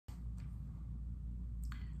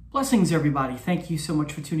Blessings, everybody. Thank you so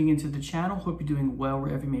much for tuning into the channel. Hope you're doing well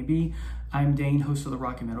wherever you may be. I'm Dane, host of the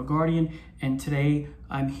Rock and Metal Guardian, and today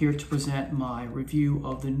I'm here to present my review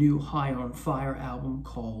of the new High on Fire album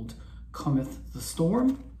called Cometh The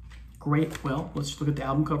Storm. Great, well, let's look at the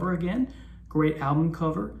album cover again. Great album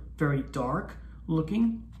cover, very dark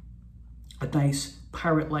looking. A nice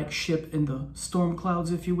pirate-like ship in the storm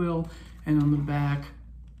clouds, if you will. And on the back,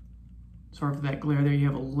 sorry for that glare there, you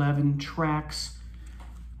have 11 tracks.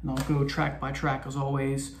 And I'll go track by track as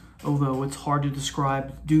always, although it's hard to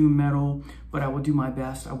describe doom metal, but I will do my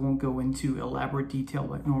best. I won't go into elaborate detail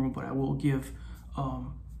like normal, but I will give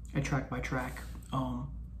a track by track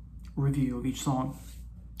review of each song.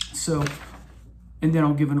 So, and then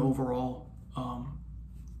I'll give an overall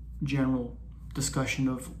general discussion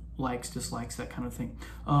of likes, dislikes, that kind of thing.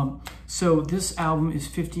 So this album is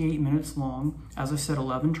 58 minutes long. As I said,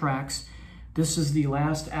 11 tracks. This is the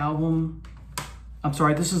last album. I'm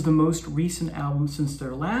sorry, this is the most recent album since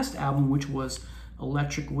their last album, which was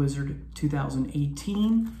Electric Wizard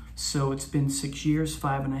 2018. So it's been 6 years,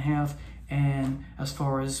 5.5. And as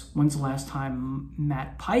far as when's the last time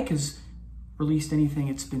Matt Pike has released anything,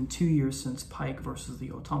 it's been 2 years since Pike versus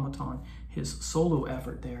the Automaton, his solo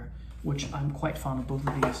effort there, which I'm quite fond of both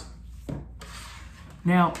of these.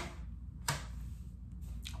 Now,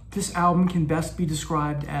 this album can best be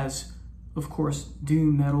described as, of course,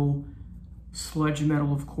 doom metal, sludge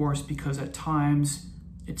metal, of course, because at times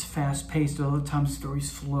it's fast-paced, at other times it's very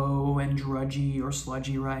slow and drudgy or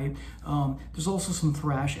sludgy, right? There's also some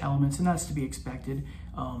thrash elements, and that's to be expected,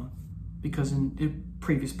 because in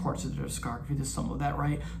previous parts of the discography, there's some of that,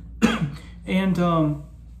 right? And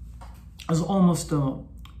there's almost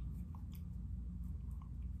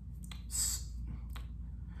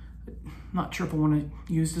not sure if I want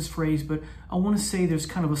to use this phrase, but I want to say there's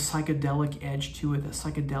kind of a psychedelic edge to it, a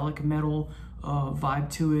psychedelic metal vibe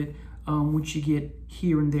to it, which you get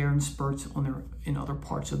here and there in spurts in other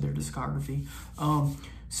parts of their discography.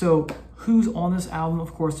 So who's on this album?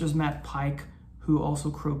 Of course, there's Matt Pike, who also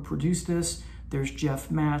produced this. There's Jeff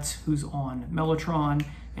Matz, who's on Mellotron,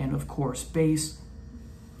 and of course, bass.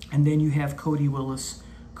 And then you have Cody Willis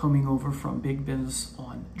coming over from Big Business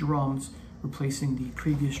on drums, replacing the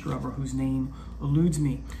previous drummer whose name eludes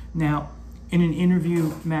me. Now, in an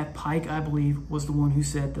interview, Matt Pike, I believe, was the one who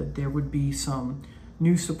said that there would be some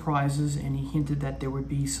new surprises, and he hinted that there would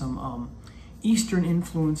be some Eastern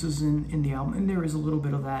influences in the album, and there is a little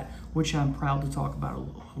bit of that, which I'm proud to talk about.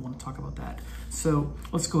 I want to talk about that. So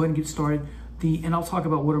let's go ahead and get started. And I'll talk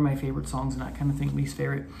about what are my favorite songs and that kind of thing, least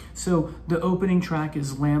favorite. So the opening track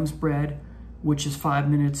is Lamb's Bread, which is 5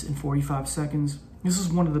 minutes and 45 seconds. This is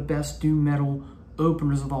one of the best doom metal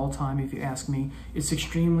openers of all time, if you ask me. It's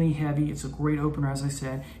extremely heavy. It's a great opener, as I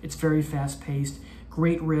said. It's very fast-paced,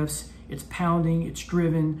 great riffs. It's pounding, it's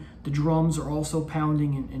driven. The drums are also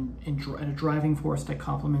pounding and a driving force that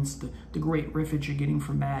complements the great riffage you're getting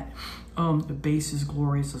from Matt. The bass is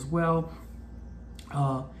glorious as well.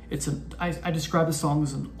 I describe the song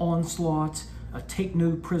as an onslaught, a take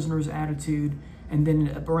no prisoners attitude, and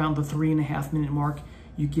then around the 3.5 minute mark,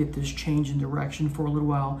 you get this change in direction for a little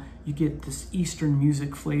while. You get this Eastern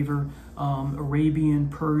music flavor, Arabian,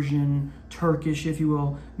 Persian, Turkish, if you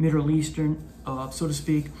will, Middle Eastern, so to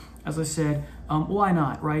speak. As I said, why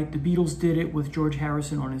not, right? The Beatles did it with George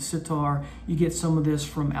Harrison on his sitar. You get some of this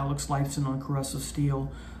from Alex Lifeson on Caress of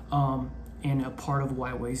Steel, and a part of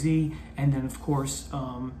YYZ. And then, of course,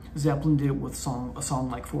 Zeppelin did it with a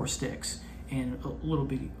song like Four Sticks and a little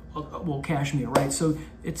bit, well, Kashmir, right? So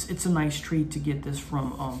it's a nice treat to get this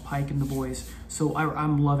from Pike and the boys. So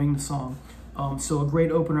I'm loving the song. So a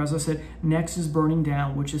great opener, as I said. Next is Burning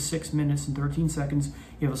Down, which is 6 minutes and 13 seconds.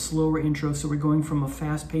 You have a slower intro, so we're going from a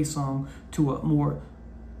fast-paced song to a more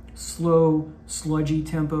slow, sludgy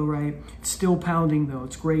tempo, right? It's still pounding, though.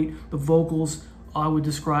 It's great. The vocals I would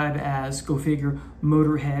describe as, go figure,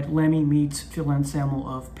 Motorhead. Lemmy meets Phil Anselmo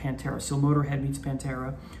of Pantera. So Motorhead meets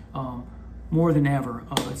Pantera. More than ever,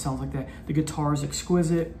 it sounds like that. The guitar is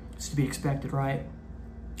exquisite. It's to be expected, right?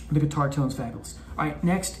 The guitar tone's fabulous. All right,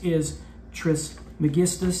 next is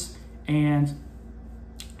Trismegistus, and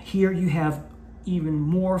here you have even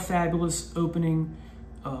more fabulous opening,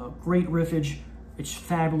 great riffage. It's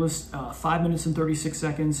fabulous, 5 minutes and 36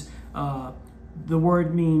 seconds. The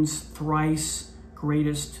word means thrice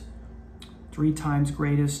greatest, 3 times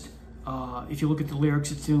greatest. If you look at the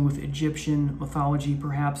lyrics, it's dealing with Egyptian mythology,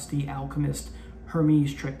 perhaps the alchemist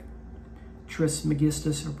Hermes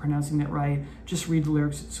Trismegistus, if I'm pronouncing that right. Just read the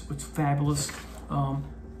lyrics, it's fabulous.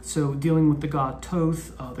 So dealing with the god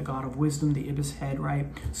Thoth, the god of wisdom, the ibis head, right?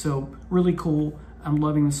 So really cool. I'm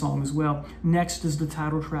loving the song as well. Next is the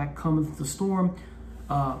title track, Cometh The Storm.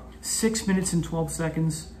 6 minutes and 12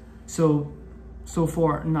 seconds. So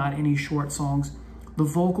far, not any short songs. The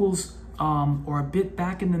vocals are a bit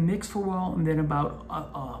back in the mix for a while, and then about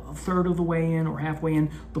a third of the way in or halfway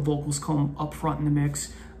in, the vocals come up front in the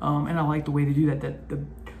mix. And I like the way they do that.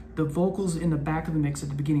 The vocals in the back of the mix at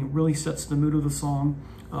the beginning really sets the mood of the song.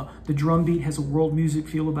 The drum beat has a world music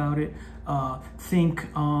feel about it. Think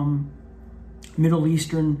Middle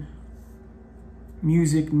Eastern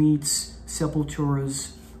music meets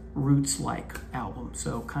Sepultura's Roots-like album.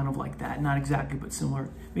 So kind of like that. Not exactly, but similar.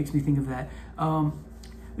 Makes me think of that.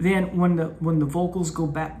 Then when the vocals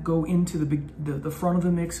go into the front of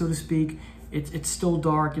the mix, so to speak, it's still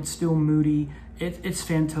dark, it's still moody, it's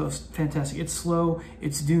fantastic. It's slow,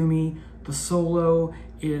 it's doomy. The solo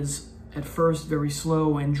is at first very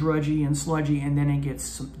slow and drudgy and sludgy, and then you get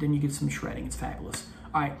some shredding. It's fabulous.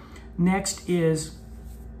 All right, next is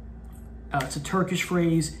it's a Turkish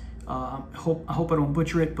phrase. I hope I don't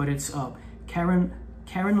butcher it, but it's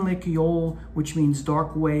Karanlık Yol, which means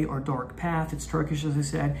dark way or dark path. It's Turkish, as I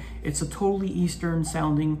said. It's a totally Eastern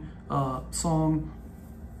sounding song.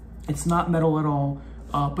 It's not metal at all,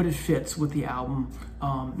 but it fits with the album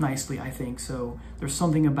nicely, I think. So there's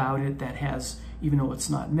something about it that has, even though it's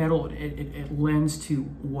not metal, it lends to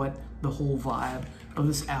what the whole vibe of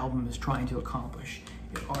this album is trying to accomplish.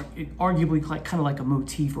 It arguably kind of like a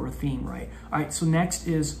motif or a theme, right? All right, so next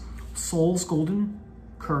is Soul's Golden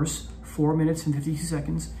Curse, 4 minutes and 52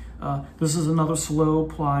 seconds. This is another slow,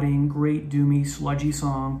 plodding, great, doomy, sludgy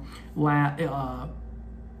song. What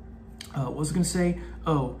was I going to say?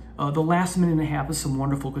 The last minute and a half is some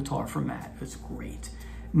wonderful guitar from Matt. It's great.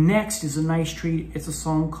 Next is a nice treat. It's a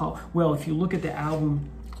song called, well, if you look at the album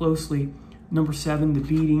closely, number 7, The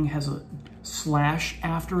Beating, has a slash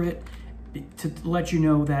after it to let you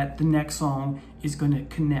know that the next song is going to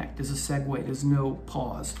connect. There's a segue. There's no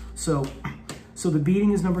pause. So The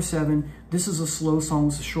Beating is number 7. This is a slow song.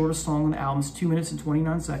 It's the shortest song on the album. It's 2 minutes and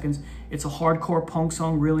 29 seconds. It's a hardcore punk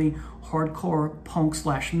song, really hardcore punk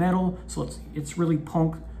 / metal. So it's really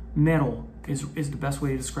punk metal is the best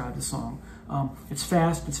way to describe the song. It's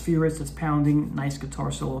fast, it's furious, it's pounding, nice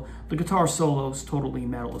guitar solo. The guitar solo is totally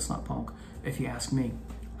metal. It's not punk, if you ask me.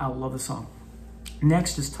 I love the song.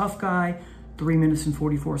 Next is Tough Guy, 3 minutes and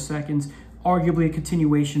 44 seconds. Arguably a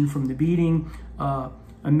continuation from The Beating.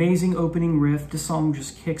 Amazing opening riff. This song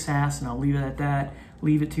just kicks ass, and I'll leave it at that.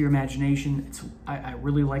 Leave it to your imagination. I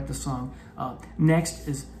really like the song. Next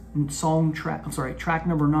is track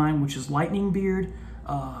number 9, which is Lightning Beard.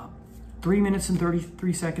 3 minutes and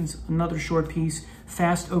 33 seconds. Another short piece.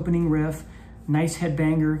 Fast opening riff. Nice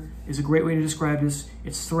headbanger is a great way to describe this.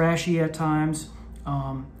 It's thrashy at times.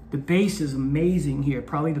 The bass is amazing here,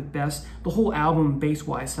 probably the best. The whole album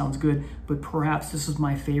bass-wise sounds good, but perhaps this is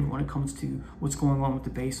my favorite when it comes to what's going on with the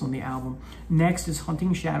bass on the album. Next is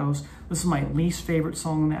Hunting Shadows. This is my least favorite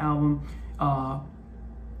song on the album.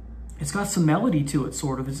 It's got some melody to it,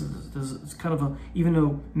 sort of. It's kind of even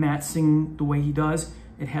though Matt's singing the way he does,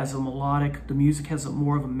 it has a melodic, the music has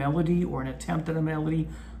more of a melody or an attempt at a melody,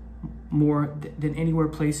 more than anywhere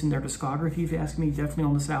placed in their discography, if you ask me. Definitely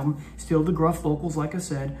on this album. Still the gruff vocals, like I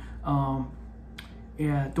said.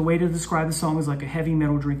 Yeah, the way to describe the song is like a heavy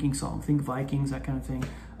metal drinking song. Think Vikings, that kind of thing.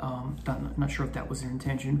 Not sure if that was their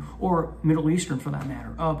intention, or Middle Eastern for that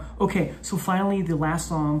matter. Okay, so finally the last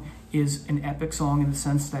song is an epic song in the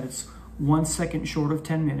sense that it's 1 second short of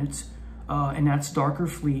 10 minutes, and that's Darker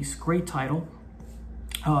Fleece. Great title.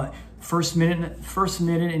 First minute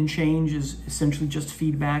and change is essentially just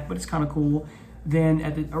feedback, but it's kind of cool. Then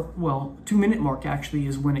at the 2 minute mark actually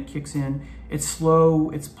is when it kicks in. It's slow,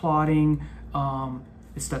 it's plodding,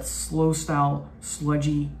 it's that slow style,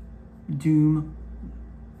 sludgy, doom,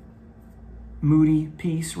 moody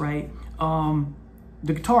piece, right?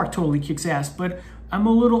 The guitar totally kicks ass, but I'm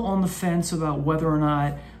a little on the fence about whether or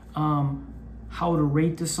not how to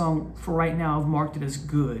rate this song. For right now, I've marked it as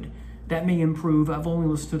good. That may improve. I've only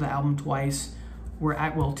listened to the album twice. We're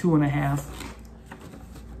at, 2.5.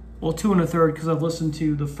 2 1/3, because I've listened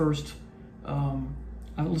to the first,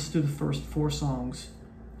 I've listened to the first 4 songs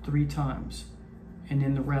 3 times. And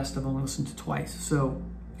then the rest I've only listened to twice. So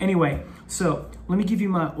anyway, so let me give you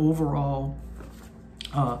my overall,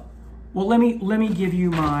 let me give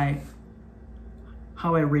you my,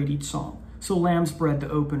 how I rate each song. So Lamb's Bread, the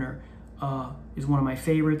opener, is one of my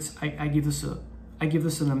favorites. I give this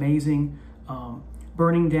an amazing.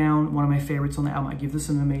 Burning Down, one of my favorites on the album. I give this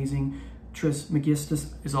an amazing.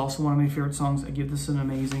 Trismegistus is also one of my favorite songs. I give this an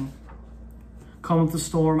amazing. Cometh The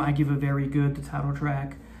Storm, I give a very good, the title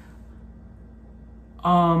track.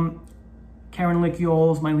 Karanlık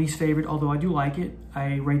Yol is my least favorite, although I do like it.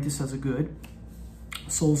 I rate this as a good.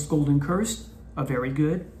 Soul's Golden Curse, are very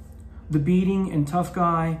good. The Beating and Tough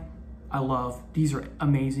Guy, I love. These are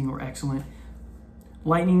amazing or excellent.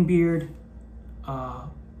 Lightning Beard,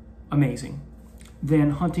 amazing.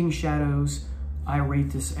 Then Hunting Shadows, I rate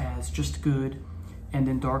this as just good. And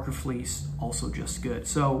then Darker Fleece, also just good.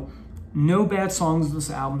 So no bad songs on this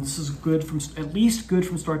album. This is good from, at least good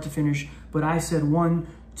from start to finish. But I said 1,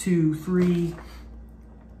 2, 3,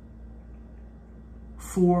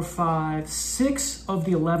 4, 5, 6 of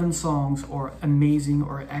the 11 songs are amazing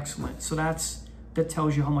or excellent. So that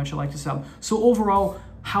tells you how much I like this album. So overall,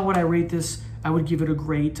 how would I rate this? I would give it a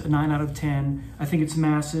 9 out of 10. I think it's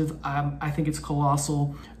massive. I think it's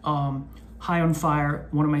colossal. High on Fire,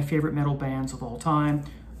 one of my favorite metal bands of all time.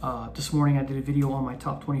 This morning I did a video on my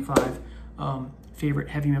top 25 favorite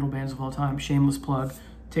heavy metal bands of all time. Shameless plug.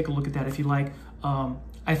 Take a look at that if you like.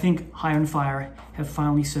 I think High on Fire have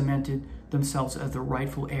finally cemented themselves as the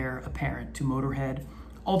rightful heir apparent to Motorhead.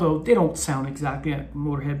 Although they don't sound exactly like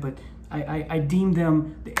Motorhead, but I deem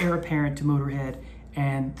them the heir apparent to Motorhead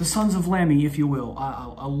and the Sons of Lemmy, if you will.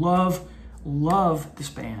 I love this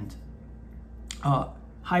band.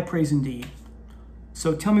 High praise indeed.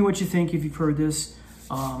 So tell me what you think if you've heard this.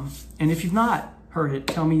 And if you've not heard it,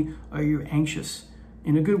 tell me, are you anxious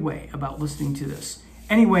in a good way about listening to this?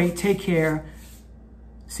 Anyway, take care.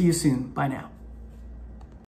 See you soon. Bye now.